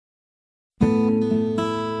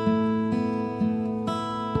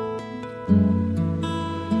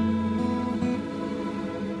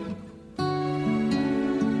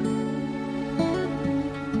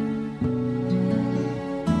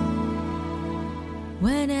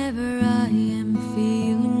Whenever I am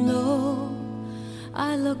feeling low,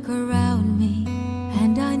 I look around me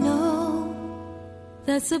and I know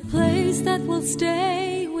that's a place that will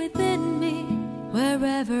stay within me.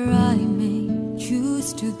 Wherever I may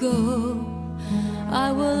choose to go,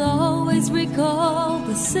 I will always recall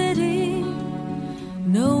the city,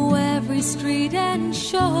 know every street and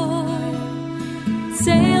shore,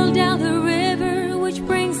 sail down the river which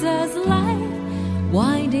brings us life,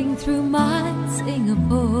 winding through my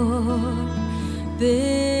Singapore.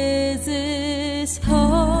 This is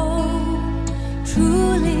home,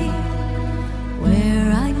 truly,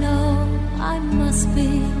 where I know I must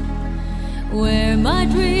be, where my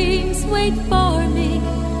dreams wait for me,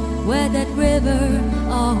 where that river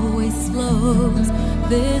always flows.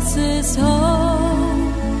 This is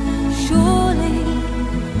home, surely,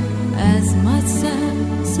 as my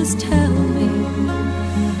senses tell me.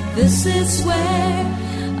 This is where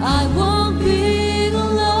I won't be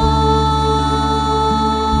alone,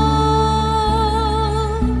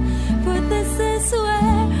 for this is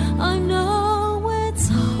where I know it's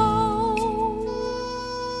home.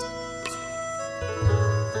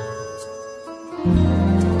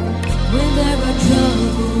 When there are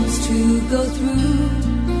troubles to go through,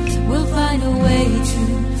 we'll find a way to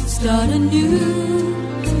start anew.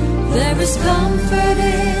 There is comfort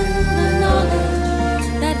in the knowledge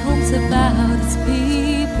that home's about its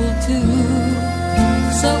people too.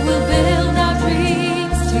 So we'll build our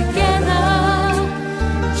dreams together,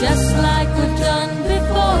 just like we've done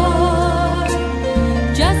before.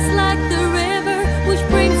 Just like the river which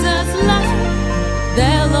brings us life,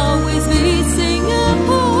 there'll always be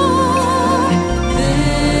Singapore.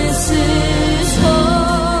 This is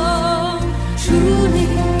home,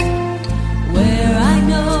 truly, where I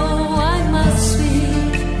know I must be,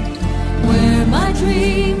 where my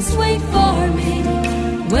dreams wait for me,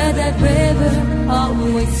 where that river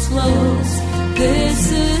always flows.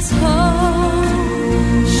 This is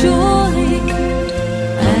home, surely,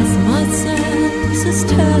 as my senses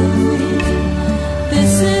tell me.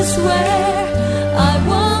 This is where I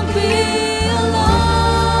won't be alone,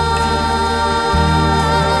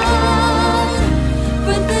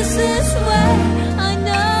 but this is where I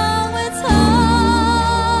know it's home.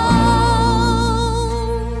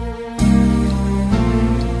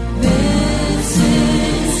 This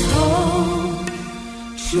is home,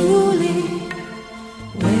 truly,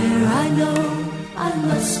 where I know I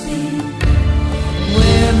must be,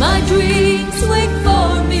 where my dreams wait for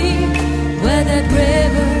me, where that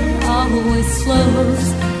river always flows.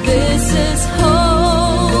 This is